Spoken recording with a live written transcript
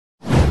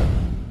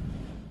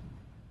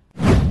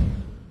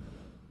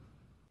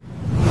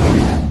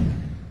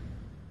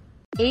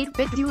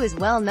8BitDo is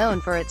well known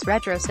for its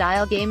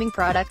retro-style gaming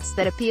products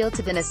that appeal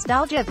to the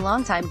nostalgia of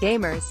longtime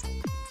gamers.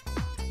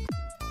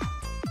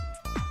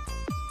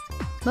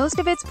 Most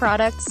of its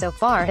products so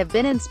far have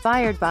been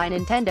inspired by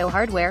Nintendo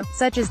hardware,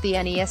 such as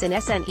the NES and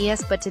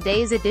SNES, but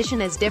today's edition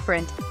is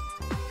different.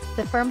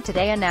 The firm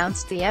today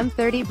announced the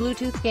M30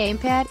 Bluetooth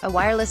gamepad, a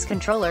wireless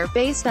controller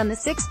based on the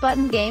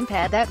 6-button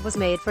gamepad that was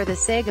made for the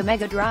SEGA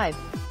Mega Drive.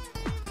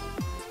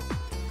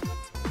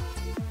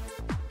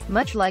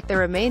 Much like the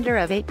remainder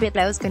of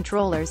 8BitDo's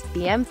controllers,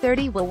 the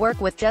M30 will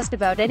work with just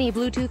about any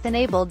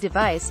Bluetooth-enabled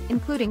device,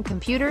 including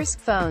computers,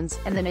 phones,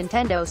 and the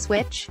Nintendo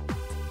Switch.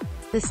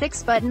 The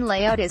 6-button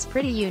layout is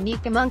pretty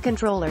unique among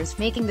controllers,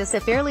 making this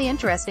a fairly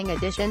interesting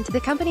addition to the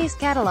company's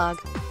catalog.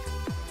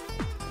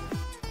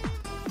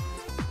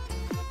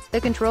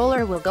 The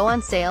controller will go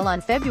on sale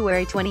on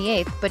February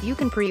 28th, but you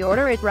can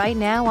pre-order it right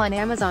now on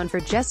Amazon for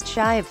just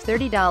shy of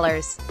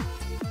 $30.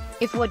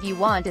 If what you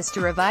want is to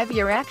revive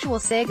your actual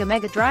SEGA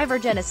Mega Drive or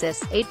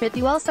Genesis,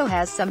 8BitDo also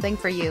has something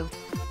for you.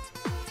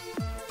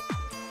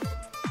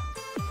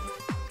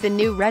 The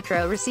new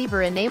retro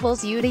receiver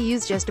enables you to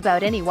use just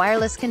about any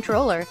wireless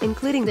controller,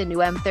 including the new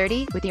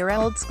M30, with your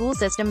old school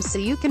systems, so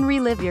you can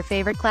relive your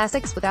favorite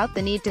classics without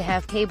the need to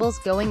have cables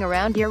going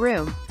around your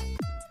room.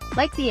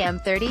 Like the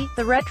M30,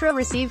 the retro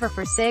receiver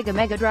for SEGA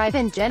Mega Drive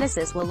and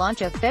Genesis will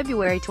launch on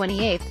February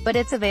 28th, but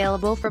it's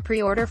available for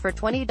pre-order for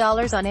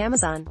 $20 on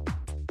Amazon.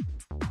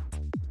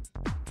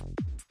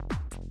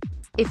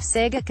 If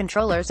SEGA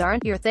controllers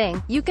aren't your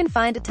thing, you can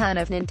find a ton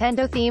of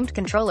Nintendo-themed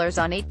controllers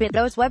on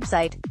 8BitDo's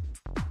website.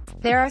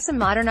 There are some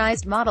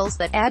modernized models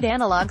that add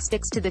analog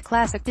sticks to the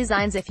classic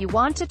designs if you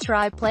want to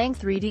try playing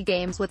 3D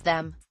games with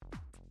them.